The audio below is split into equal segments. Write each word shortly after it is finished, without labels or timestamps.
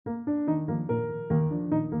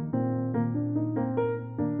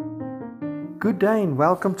Good day and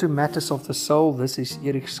welcome to Matters of the Soul. This is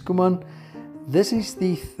Erik Skuman. This is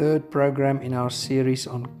the third program in our series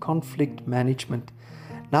on conflict management.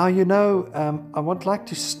 Now, I would like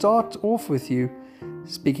to start off with you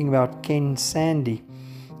speaking about Ken Sande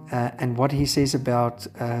and what he says about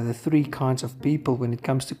the three kinds of people when it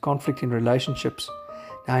comes to conflict in relationships.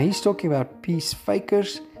 Now, he's talking about peace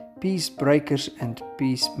fakers, peace breakers, and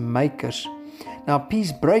peacemakers. Now,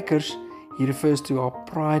 peace breakers, he refers to our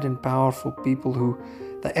pride and powerful people who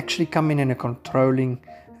they actually come in a controlling,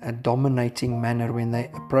 dominating manner when they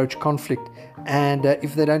approach conflict. And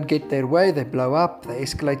if they don't get their way, they blow up, they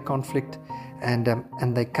escalate conflict, and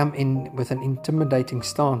they come in with an intimidating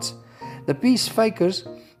stance. The peace fakers,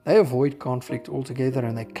 they avoid conflict altogether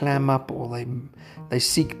and they clam up or they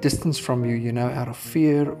seek distance from you, out of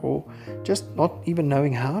fear or just not even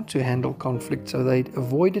knowing how to handle conflict. So they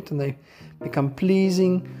avoid it and they become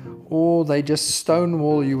pleasing, or they just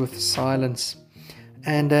stonewall you with silence.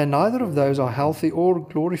 And neither of those are healthy or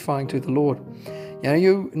glorifying to the Lord.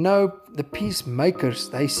 The peacemakers,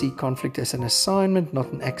 they see conflict as an assignment,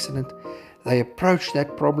 not an accident. They approach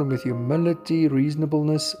that problem with humility,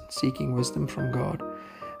 reasonableness, seeking wisdom from God.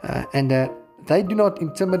 They do not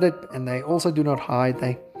intimidate and they also do not hide.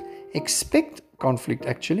 They expect conflict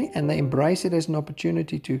actually, and they embrace it as an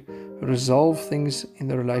opportunity to resolve things in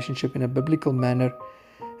the relationship in a biblical manner.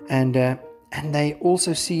 And they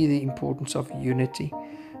also see the importance of unity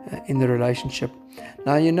in the relationship.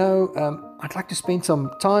 Now, I'd like to spend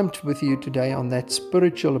some time with you today on that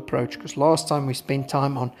spiritual approach, because last time we spent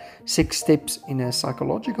time on 6 steps in a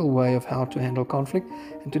psychological way of how to handle conflict.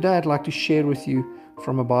 And today I'd like to share with you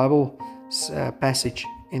from a Bible passage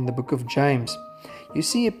in the book of James. You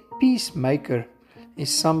see, a peacemaker is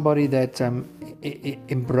somebody that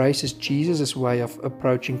embraces Jesus' way of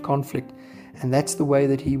approaching conflict. And that's the way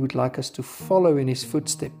that he would like us to follow in his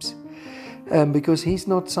footsteps. Because he's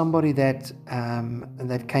not somebody that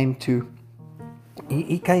came to...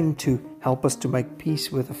 He came to help us to make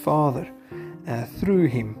peace with the Father through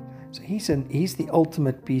him. So he's the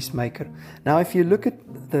ultimate peacemaker. Now, if you look at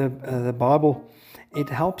the Bible, it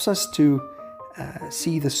helps us to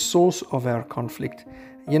see the source of our conflict.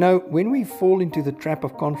 When we fall into the trap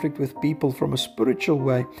of conflict with people from a spiritual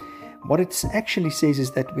way, what it actually says is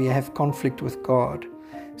that we have conflict with God.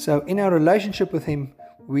 So in our relationship with Him,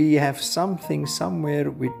 we have something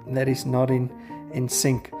somewhere that is not in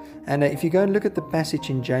sync. And if you go and look at the passage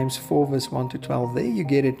in James 4 verse 1 to 12, there you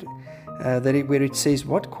get it, where it says,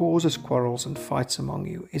 "What causes quarrels and fights among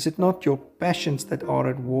you? Is it not your passions that are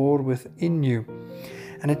at war within you?"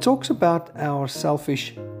 And it talks about our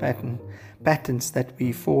selfish patterns that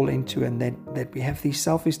we fall into, and that we have these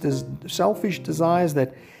selfish desires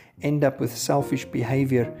that end up with selfish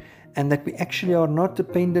behavior, and that we actually are not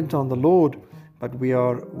dependent on the Lord, but we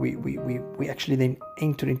actually then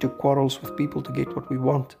enter into quarrels with people to get what we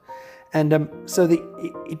want. And so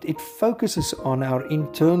it focuses on our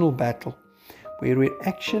internal battle, where we're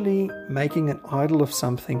actually making an idol of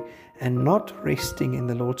something and not resting in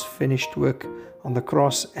the Lord's finished work on the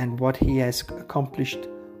cross and what He has accomplished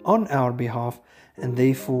on our behalf, and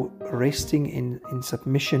therefore resting in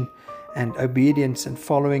submission and obedience and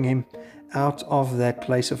following Him out of that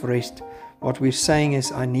place of rest. What we're saying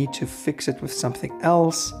is, I need to fix it with something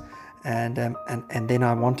else, and then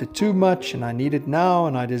I want it too much and I need it now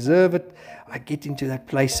and I deserve it. I get into that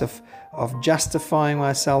place of justifying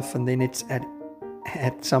myself, and then it's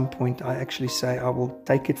at some point I actually say, I will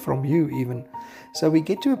take it from you even. So we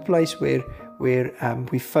get to a place where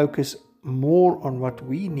we focus more on what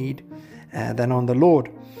we need than on the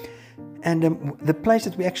Lord. And the place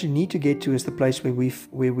that we actually need to get to is the place where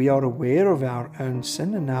we are aware of our own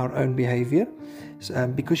sin and our own behavior.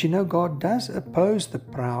 Because God does oppose the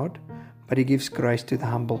proud, but He gives grace to the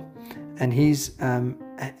humble. And He's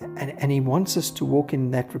and He wants us to walk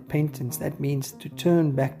in that repentance. That means to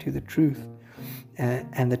turn back to the truth.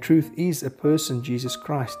 And the truth is a person, Jesus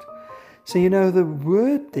Christ. So the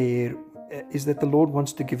word there is that the Lord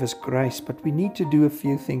wants to give us grace, but we need to do a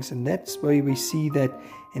few things, and that's why we see that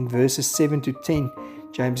in verses 7 to 10,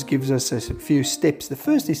 James gives us a few steps. The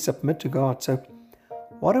first is submit to God. So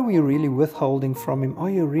what are we really withholding from Him? Are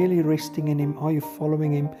you really resting in Him? Are you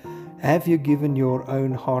following Him? Have you given your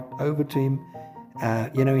own heart over to Him,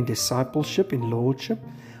 in discipleship, in lordship?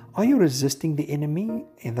 Are you resisting the enemy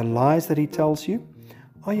and the lies that he tells you?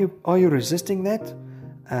 Are you resisting that?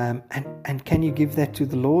 And can you give that to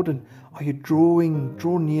the Lord? And are you draw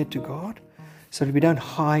near to God so that we don't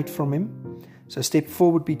hide from Him? So step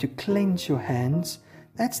 4 would be to cleanse your hands.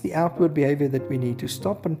 That's the outward behavior that we need to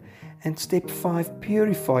stop. And step 5,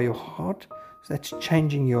 purify your heart So that's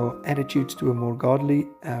changing your attitudes to a more godly,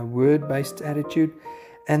 word-based attitude.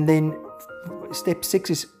 And then step 6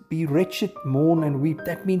 is be wretched, mourn and weep.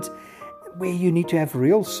 That means where you need to have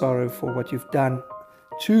real sorrow for what you've done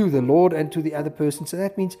to the Lord and to the other person. So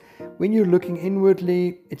that means when you're looking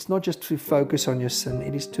inwardly, it's not just to focus on your sin.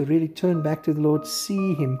 It is to really turn back to the Lord,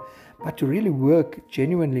 see Him, but to really work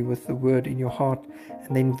genuinely with the Word in your heart.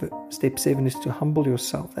 And then step 7 is to humble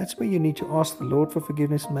yourself. That's where you need to ask the Lord for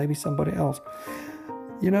forgiveness, maybe somebody else.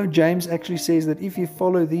 You know, James actually says that if you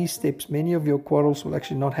follow these steps, many of your quarrels will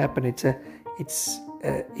actually not happen. It's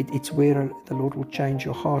where the Lord will change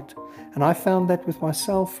your heart. And I found that with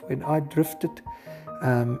myself when I drifted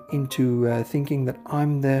into thinking that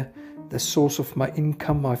I'm the source of my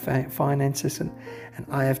income, my finances, and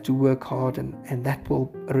I have to work hard, and that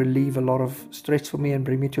will relieve a lot of stress for me and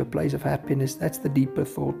bring me to a place of happiness. That's the deeper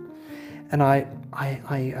thought. And I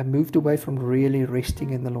moved away from really resting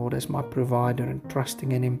in the Lord as my provider and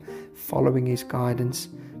trusting in Him, following His guidance,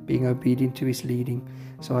 being obedient to His leading.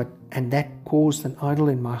 And that caused an idol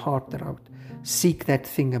in my heart that I would seek that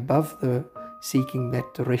thing above seeking that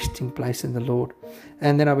resting place in the Lord.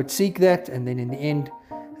 And then I would seek that, and then in the end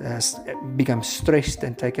become stressed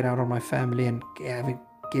and take it out on my family and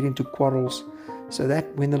get into quarrels. So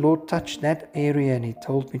that when the Lord touched that area and He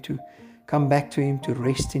told me to come back to Him, to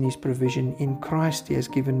rest in His provision in Christ, He has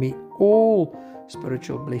given me all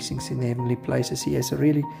spiritual blessings in the heavenly places.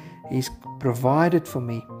 He's provided for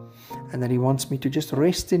me, and that He wants me to just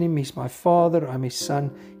rest in Him. He's my Father, I'm His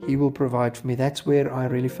Son. He will provide for me. That's where I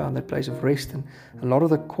really found that place of rest, and a lot of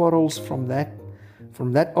the quarrels from that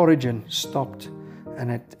origin stopped,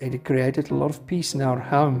 and it created a lot of peace in our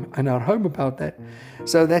home about that.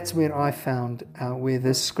 So that's where I found where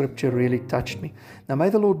this scripture really touched me. Now may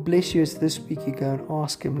the Lord bless you as this week you go and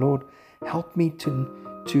ask Him, Lord, help me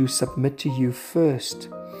to submit to You first,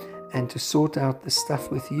 and to sort out the stuff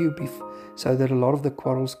with You so that a lot of the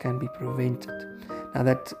quarrels can be prevented. Now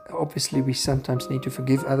that obviously we sometimes need to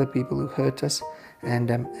forgive other people who hurt us and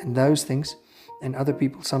those things, and other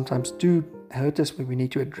people sometimes do hurt us where we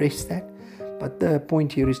need to address that. But the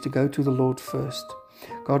point here is to go to the Lord first.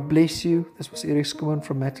 God bless you. This was Eric Skuman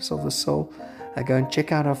from Matters of the Soul. Go and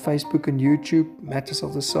check out our Facebook and YouTube, Matters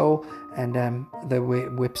of the Soul, and the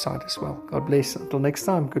website as well. God bless. Until next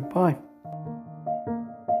time, goodbye.